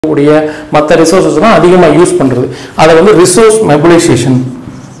கூடிய மற்ற ரிசோர்ஸஸ்லாம் அதிகமாக யூஸ் பண்ணுறது. அதை வந்து ரிசோர்ஸ் மொபிலைசேஷன்.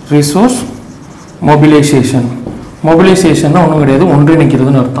 மொபிலைசேஷன்னா ஒன்றும் கிடையாது,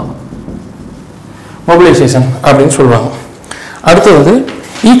 ஒன்றிணைக்கிறதுன்னு அர்த்தம். மொபிலைசேஷன் அப்படின்னு சொல்லுவாங்க. அடுத்து வந்து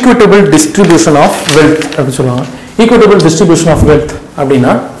ஈக்விட்டபிள் டிஸ்ட்ரிபியூஷன் ஆஃப் வெல்த் அப்படின்னு சொல்லுவாங்க. ஈக்விட்டபிள் டிஸ்ட்ரிபியூஷன் ஆஃப் வெல்த்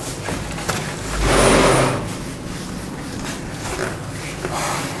அப்படின்னா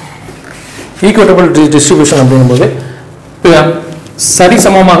ஈக்விட்டபிள் டிஸ்ட்ரிபியூஷன் அப்படிங்கும்போது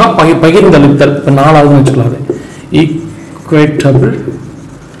சரிசமமாக பகிர்ந்தளித்தல். இப்போ நாலாவது வச்சுக்கலாம். Equitable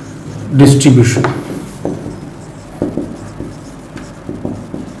distribution.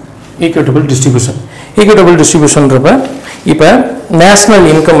 ஈக்விட்டபிள் டிஸ்ட்ரிபியூஷன்றப்ப இப்போ நேஷனல்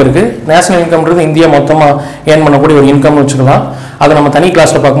இன்கம் இருக்குது. நேஷனல் இன்கம்ன்றது இந்தியா மொத்தமாக ஏர்ன் பண்ணக்கூடிய ஒரு இன்கம்னு வச்சுக்கலாம். அதை நம்ம தனி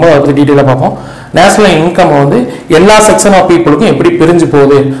கிளாஸில் பார்க்கும்போது அதை பற்றி டீட்டெயிலாக பார்ப்போம். நேஷனல் இன்கம் வந்து எல்லா செக்ஷன் ஆஃப் பீப்புளுக்கும் எப்படி பிரிஞ்சு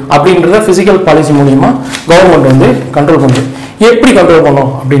போகுது அப்படின்றத ஃபிசிக்கல் பாலிசி மூலிமா கவர்மெண்ட் வந்து கண்ட்ரோல் பண்ணுது. எப்படி கண்ட்ரோல்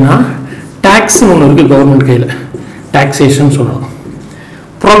பண்ணோம் அப்படின்னா டேக்ஸ்னு ஒன்று இருக்குது கவர்மெண்ட் கையில். டாக்ஸேஷன் சொல்லுவாங்க.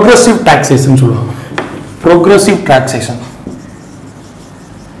 ப்ரோக்ரெசிவ் டாக்ஸேஷன் சொல்லுவாங்க. Progressive taxation.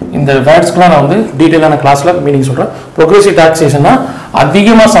 இந்த வேர்ட்ஸ்க்குலாம் நான் வந்து டீட்டெயிலான கிளாஸில் மீனிங் சொல்கிறேன். ப்ரோக்ரெசிவ் டாக்ஸேஷன்னா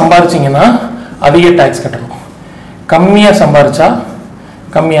அதிகமாக சம்பாரிச்சிங்கன்னா அதிக டேக்ஸ் கட்டணும், கம்மியாக சம்பாரிச்சா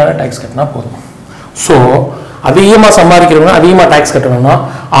கம்மியான டேக்ஸ் கட்டினா போதும். ஸோ அதிகமாக சம்பாதிக்கிறவங்க அதிகமாக டேக்ஸ் கட்டணும்னா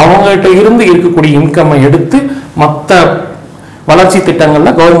அவங்ககிட்ட இருந்து இருக்கக்கூடிய இன்கம்மை எடுத்து மற்ற வளர்ச்சி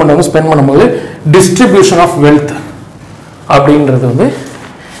திட்டங்களில் கவர்மெண்ட் வந்து ஸ்பெண்ட் பண்ணும்போது டிஸ்ட்ரிபியூஷன் ஆஃப் வெல்த் அப்படின்றது வந்து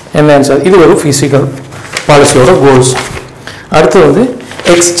என்ன ஆன்சர். இது ஒரு ஃபிசிக்கல் பாலிசியோட கோல்ஸ். அடுத்து வந்து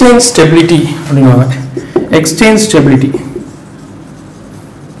எக்ஸ்சேஞ்ச் ஸ்டெபிலிட்டி அப்படிங்குவாங்க. எக்ஸ்சேஞ்ச் ஸ்டெபிலிட்டி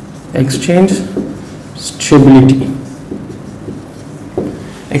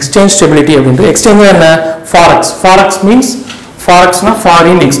அப்படின்றது எக்ஸ்சேஞ்ச் என்ன? ஃபாரெக்ஸ். ஃபாரெக்ஸ்னா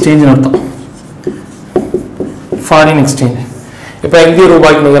ஃபாரின் எக்ஸ்சேஞ்ச் அர்த்தம். Foreign exchange. இப்போ இந்திய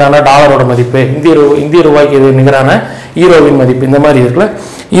ரூபாய்க்கு நிகரான டாலரோட மதிப்பு, இந்திய ரூபாய்க்கு இது நிகரான ஈரோவின் மதிப்பு, இந்த மாதிரி இருக்குல்ல,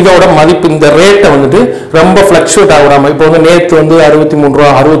 இதோட மதிப்பு இந்த ரேட்டை வந்துட்டு ரொம்ப ஃப்ளக்சுவேட் ஆகுறாம. இப்போ வந்து நேற்று வந்து 63 ரூபா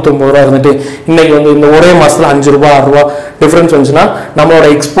 69 ரூபா இருந்துட்டு இன்னைக்கு வந்து இந்த ஒரே மாதத்தில் 5 ரூபா 6 ரூபா டிஃப்ரென்ஸ் வந்துச்சுன்னா நம்மளோட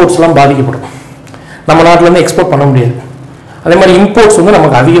எக்ஸ்போர்ட்ஸ்லாம் பாதிக்கப்படும். நம்ம நாட்டிலேருந்து எக்ஸ்போர்ட் பண்ண முடியாது. அதே மாதிரி இம்போர்ட்ஸ் வந்து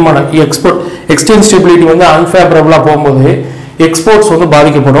நமக்கு அதிகமான எக்ஸ்சேஞ்ச் ஸ்டெபிலிட்டி வந்து அன்ஃபேவரபுளாக போகும்போது எக்ஸ்போர்ட்ஸ் வந்து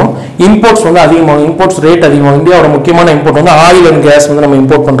பாதிக்கப்படும், இம்போர்ட்ஸ் வந்து அதிகமாகும். இம்போர்ட்ஸ் ரேட் அதிகமாகும். இந்தியாவோட முக்கியமான இம்போர்ட் வந்து ஆயில் அண்ட் கேஸ் வந்து நம்ம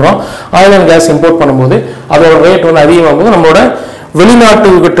இம்போர்ட் பண்ணுறோம். ஆயில் அண்ட் கேஸ் இம்போர்ட் பண்ணும்போது அதோட ரேட் வந்து அதிகமாகும் போது நம்மளோட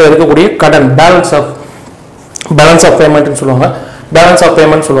வெளிநாட்டுக்கிட்ட இருக்கக்கூடிய கடன் பேலன்ஸ் ஆஃப் பேமெண்ட்னு சொல்லுவாங்க.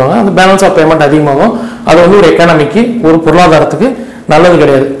 அந்த பேலன்ஸ் ஆஃப் பேமெண்ட் அதிகமாகும். அது வந்து ஒரு எக்கானமிக்கு, ஒரு பொருளாதாரத்துக்கு நல்லது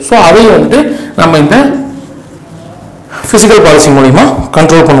கிடையாது. ஸோ அதையும் வந்துட்டு நம்ம இந்த ஃபிசிக்கல் பாலிசி மூலிமா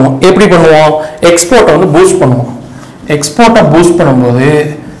கண்ட்ரோல் பண்ணுவோம். எப்படி பண்ணுவோம்? எக்ஸ்போர்ட்டை வந்து பூஸ்ட் பண்ணுவோம். எக்ஸ்போர்ட்டை பூஸ்ட் பண்ணுறது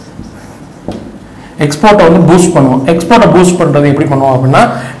எப்படி பண்ணுவோம் அப்படின்னா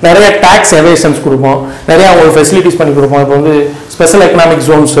நிறைய டேக்ஸ் எவேஷன்ஸ் கொடுப்போம், நிறைய அவங்களுக்கு ஃபெசிலிட்டிஸ் பண்ணி கொடுப்போம். இப்போ வந்து ஸ்பெஷல் எக்கனாமிக்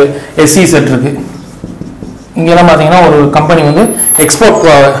ஜோன்ஸ் SEZ இருக்கு. இங்கெல்லாம் பார்த்தீங்கன்னா ஒரு கம்பெனி வந்து எக்ஸ்போர்ட்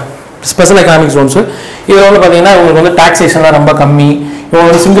ஸ்பெஷல் எக்கனாமிக் ஜோன்ஸ், இதில் வந்து பார்த்தீங்கன்னா இவங்களுக்கு வந்து டாக்ஸேஷன்லாம் ரொம்ப கம்மி. இவங்க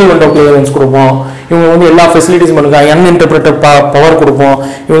வந்து சிங்கிள் விண்டோ கிளியரன்ஸ் கொடுப்போம். இவங்க வந்து எல்லா ஃபெசிலிட்டிஸும் பண்ணுறாங்க. அன்இன்டர்பிரேட்டட் பவர் கொடுப்போம்.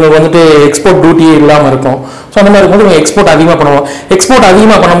 இவங்களுக்கு வந்துட்டு எக்ஸ்போர்ட் டியூட்டியே இல்லாமல் இருக்கும். ஸோ அந்த மாதிரி இருக்கும்போது இவங்க எக்ஸ்போர்ட் அதிகமாக பண்ணுவோம். எக்ஸ்போர்ட்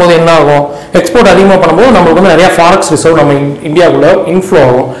அதிகமாக பண்ணும்போது என்ன ஆகும்? எக்ஸ்போர்ட் அதிகமாக பண்ணும்போது நம்மளுக்கு வந்து நிறைய ஃபாரெக்ஸ் ரிசர்வ் நம்ம இந்தியாவுக்குள்ள இன்ஃப்ளோ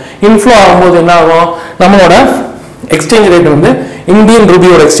ஆகும். இன்ஃப்ளோ ஆகும்போது என்ன ஆகும்? நம்மளோட எக்ஸ்சேஞ்ச் ரேட் வந்து இந்தியன்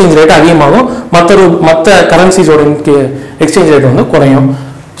ரூபியோட எக்ஸ்சேஞ்ச் ரேட் அதிகமாகும், மற்ற கரன்சிஸோட எக்ஸ்சேஞ்ச் ரேட் வந்து குறையும்.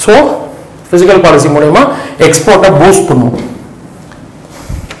 ஸோ ஃபிசிக்கல் பாலிசி மூலமா எக்ஸ்போர்ட்டை பூஸ்ட் பண்ணுவோம்.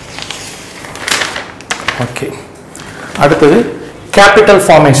 ஓகே, அடுத்தது கேபிட்டல்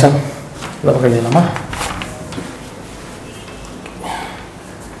ஃபார்மேஷன். இதை பக்கம் எழுதலாமா?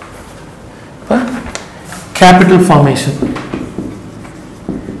 Capital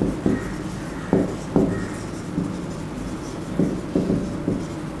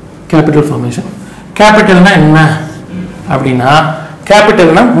formation. கேபிட்டல்னா என்ன அப்படின்னா,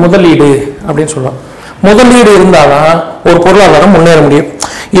 கேபிட்டல்னா முதலீடு அப்படின்னு சொல்லலாம். முதலீடு இருந்தாதான் ஒரு பொருளாதாரம் முன்னேற முடியும்.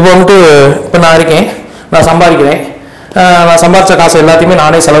 இப்போ வந்துட்டு இப்போ நான் இருக்கேன், நான் சம்பாதிக்கிறேன், நான் சம்பாதிச்ச காசு எல்லாத்தையுமே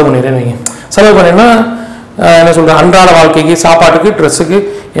நானே செலவு பண்ணிடுறேன். செலவு பண்ணேன்னா என்ன சொல்கிறேன், அன்றாட வாழ்க்கைக்கு, சாப்பாட்டுக்கு, ட்ரெஸ்ஸுக்கு,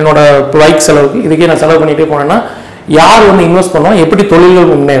 என்னோட பைக் செலவுக்கு, இதுக்கே நான் செலவு பண்ணிகிட்டே போனேன்னா யார் வந்து இன்வெஸ்ட் பண்ணுவோம், எப்படி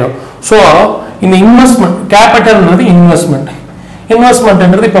தொழில்கள் முன்னேறும்? ஸோ இந்த இன்வெஸ்ட்மெண்ட், கேபிட்டல்ன்றது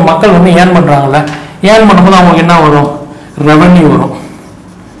இன்வெஸ்ட்மெண்ட்ன்றது இப்போ மக்கள் வந்து ஏர்ன் பண்ணுறாங்கல்ல, ஏர்ன் பண்ணும்போது அவங்களுக்கு என்ன வரும்? ரெவன்யூ வரும்.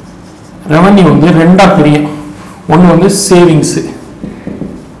 ரெவன்யூ வந்து ரெண்டாக பிரியும். ஒன்று வந்து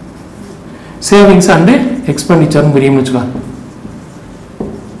சேவிங்ஸ் அண்டு எக்ஸ்பெண்டிச்சர்னு பிரியும்னு வச்சுக்கோங்க.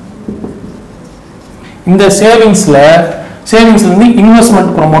 இந்த சேவிங்ஸ்ல இருந்து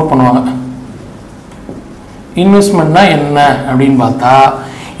இன்வெஸ்ட்மெண்ட் ப்ரொமோட் பண்ணுவாங்க. இன்வெஸ்ட்மெண்ட்னா என்ன அப்படின்னு பார்த்தா,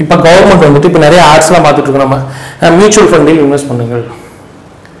 இப்போ கவர்மெண்ட் வந்துட்டு இப்போ நிறைய ஆட்ஸ்லாம் பார்த்துட்டு இருக்கோம் நம்ம, மியூச்சுவல் ஃபண்டில் இன்வெஸ்ட் பண்ணுங்கள்,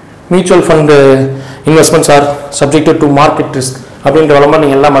 mutual fund investments R subjected to market risk அப்படின்ற விளம்பரம்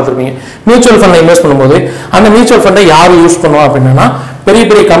நீங்கள் எல்லாம் பார்த்துருப்பீங்க. மியூச்சுவல் ஃபண்டை இன்வெஸ்ட் பண்ணும்போது அந்த மியூச்சுவல் ஃபண்டை யார் யூஸ் பண்ணுவோம் அப்படின்னா பெரிய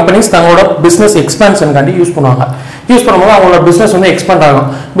பெரிய கம்பெனிஸ் தங்களோட பிஸ்னஸ் எக்ஸ்பான்ஷனுக்காண்டி யூஸ் பண்ணுவாங்க. யூஸ் பண்ணும்போது அவங்களோட பிஸ்னஸ் வந்து எக்ஸ்பேண்ட் ஆகும்.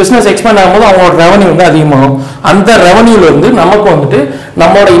 பிஸ்னஸ் எக்ஸ்பேண்ட் ஆகும்போது அவங்களோட ரெவன்யூ வந்து அதிகமாகும். அந்த ரெவன்யூல இருந்து நமக்கு வந்துட்டு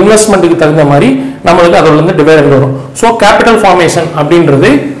நம்மளோட இன்வெஸ்ட்மெண்ட்டுக்கு தகுந்த மாதிரி நம்மளுக்கு அதோட வந்து டிவைடண்ட் வரும். ஸோ கேபிட்டல் ஃபார்மேஷன் அப்படின்றது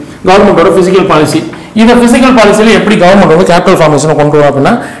கவர்மெண்டோட பிசிக்கல் பாலிசி. இந்த பிசிக்கல் பாலிசியில் எப்படி கவர்மெண்ட் வந்து கேபிட்டல் ஃபார்மேஷனை கொண்டு வரும்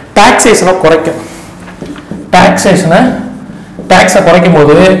அப்படின்னா டாக்ஸேஷனை குறைக்கும். டாக்ஸை குறைக்கும்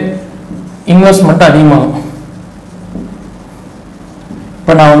போது இன்வெஸ்ட்மெண்ட் அதிகமாகும்.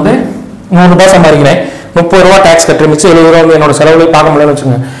 இப்போ நான் வந்து 100 ரூபாய் சம்பாதிக்கிறேன், 30 ரூபாய் டாக்ஸ் கட்டுறேன், மிச்சம் 70 ரூபாய் வந்து என்னோட செலவுல பார்க்க முடியலன்னு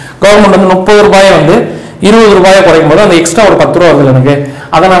வச்சுக்கோங்க. கவர்மெண்ட் வந்து 30 ரூபாயை வந்து 20 ரூபாயை குறைக்கும் போது அந்த எக்ஸ்ட்ரா ஒரு 10 ரூபா வருது எனக்கு,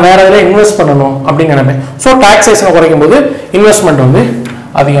 அதை நான் வேற எதில் இன்வெஸ்ட் பண்ணணும் அப்படின்னு நினைப்பேன். ஸோ டாக்ஸேஷனை குறைக்கும் போது இன்வெஸ்ட்மெண்ட் வந்து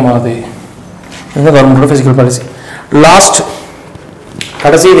அதிகமாகுது. இது கவர்மெண்டோட பிசிக்கல் பாலிசி. லாஸ்ட்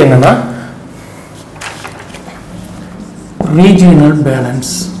கடைசி என்னன்னா regional balance.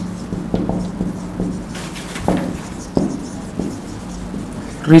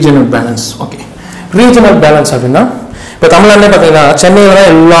 Regional balance okay. Regional balance அப்படின்னா இப்போ தமிழ்நாட்டிலே பார்த்தீங்கன்னா சென்னையில் தான்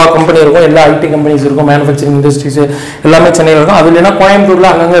எல்லா கம்பெனி இருக்கும், எல்லா ஐடி கம்பெனிஸ் இருக்கும், மேனுஃபேக்சரிங் இண்டஸ்ட்ரீஸ் எல்லாமே சென்னையில் இருக்கும். அது இல்லைன்னா கோயம்புத்தூரில்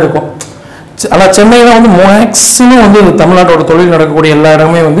அங்கங்கே இருக்கும். ஆனால் சென்னையில் வந்து மேக்ஸிமம் வந்து தமிழ்நாட்டோட தொழில் நடக்கக்கூடிய எல்லா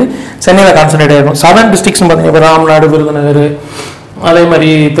இடமே வந்து சென்னையில் கான்சன்ட்ரேட் ஆகிருக்கும். 7 டிஸ்ட்ரிக்ட்ஸ் பார்த்தீங்கன்னா இப்போ ராம்நாடு, விருதுநகர், அதே மாதிரி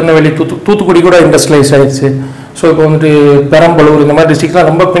திருநெல்வேலி, தூத்துக்குடி கூட இண்டஸ்ட்ரியலைஸ் ஆயிடுச்சு. ஸோ இப்போ வந்துட்டு பெரம்பலூர் இந்த மாதிரி டிஸ்ட்ரிக்ட்லாம்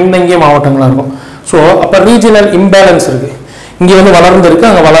ரொம்ப பின்தங்கிய மாவட்டங்களாக இருக்கும். ஸோ அப்போ ரீஜியனல் இம்பேலன்ஸ் இருக்குது. இங்கே வந்து வளர்ந்து இருக்குது,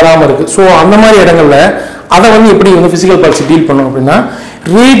 அங்கே வளராமல் இருக்குது. ஸோ அந்த மாதிரி இடங்கள்ல அதை வந்து எப்படி வந்து பிசிக்கல் பாலிசி டீல் பண்ணும் அப்படின்னா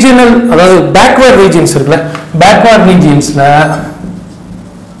ரீஜியனல், அதாவது பேக்வர்ட் ரீஜியன்ஸ் இருக்குல்ல, பேக்வர்ட்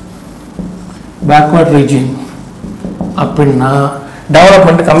ரீஜியன் அப்படின்னா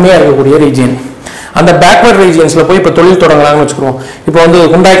டெவலப்மெண்ட் கம்மியாக இருக்கக்கூடிய ரீஜியன். அந்த பேக்வர்ட் ரீஜியன்ஸில் போய் இப்போ தொழில் தொடங்குறாங்கன்னு வச்சுக்கிறோம். இப்போ வந்து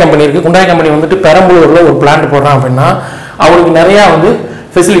குண்டாய் கம்பெனி இருக்குது, குண்டாய் கம்பெனி வந்துட்டு பெரம்பலூரில் ஒரு பிளான்ட் போடுறான் அப்படின்னா அவங்களுக்கு நிறையா வந்து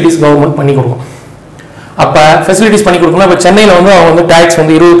ஃபெசிலிட்டிஸ் கவர்மெண்ட் பண்ணி கொடுக்கும். அப்போ ஃபெசிலிட்டிஸ் பண்ணி கொடுக்கணும். இப்போ சென்னையில் வந்து அவங்க வந்து டேக்ஸ்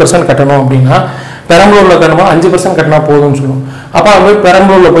வந்து 20% கட்டணும் அப்படின்னா பெரம்பலூரில் கட்டணும் 5% கட்டினா போதும்னு சொல்லுவோம். அப்போ அவங்க போய்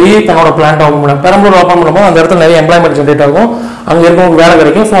பெரம்பலூரில் போய் தன்னோட பிளான்ட் ஓப்பன் பண்ணலாம். பெரம்பலூர் ஓப்பன் பண்ணும்போது அந்த இடத்துல நிறைய எம்ப்ளாய்மெண்ட் ஜென்ரேட் ஆகும், அங்கே இருக்கவங்க வேலை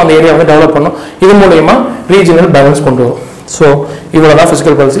கிடைக்கும். ஸோ அந்த ஏரியா வந்து டெவலப் பண்ணும். இது மூலயமா ரீஜியனல் பேலன்ஸ் கொண்டு வரும். ஸோ இவ்வளோ தான்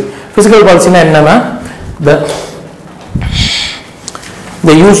ஃபிசிக்கல் பாலிசி. ஃபிசிக்கல் பாலிசினா என்னன்னா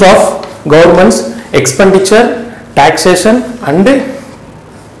the use of government's expenditure, taxation and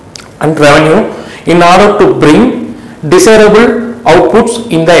revenue in order to bring desirable outputs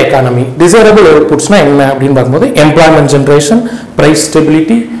in the economy. Desirable outputs na enna appdin paakumbodhu employment generation, price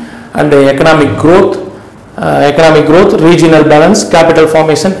stability and economic growth, regional balance, capital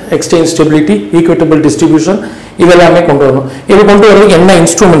formation, exchange stability, equitable distribution, இதெல்லாமே கொண்டு வரணும். இது கொண்டு வரதுக்கு என்ன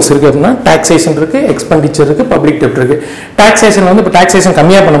instruments இருக்குது அப்படின்னா taxation இருக்குது, எக்ஸ்பெண்டிச்சர் இருக்குது, பப்ளிக் டெப்ட் இருக்குது. டாக்ஸேஷன் வந்து இப்போ டாக்ஸேஷன்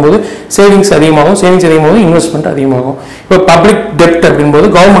கம்மியாக பண்ணும்போது சேவிங்ஸ் அதிகமாகும், சேவிங்ஸ் அதிகமாகும், இன்வெஸ்ட்மெண்ட் அதிகமாகும். இப்போ பப்ளிக் டெப்ட் அப்படின்போது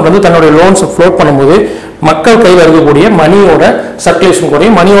கவர்மெண்ட் வந்து தன்னுடைய லோன்ஸை ஃப்ளோட் பண்ணும்போது மக்கள் கையில் இருக்கக்கூடிய மணியோட சர்க்குலேஷன்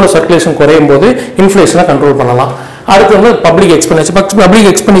குறையும். மணியோட சர்க்குலேஷன் குறையும் போது இன்ஃப்ளேஷனை கண்ட்ரோல் பண்ணலாம். அடுத்து வந்து public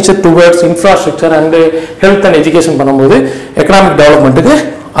expenditure towards infrastructure and health and education பண்ணும்போது எக்கனாமிக் டெவலப்மெண்ட்டுக்கு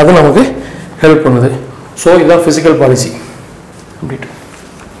அது நமக்கு ஹெல்ப் பண்ணுது. ஸோ இதுதான் ஃபிசிக்கல் பாலிசி அப்படின்ட்டு.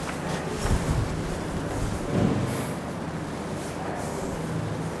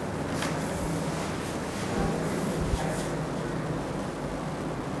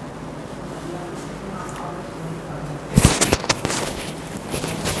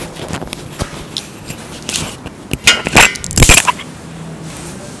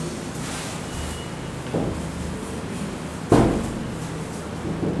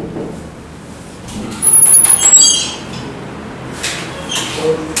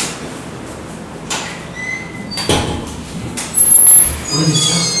 What is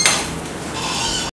it?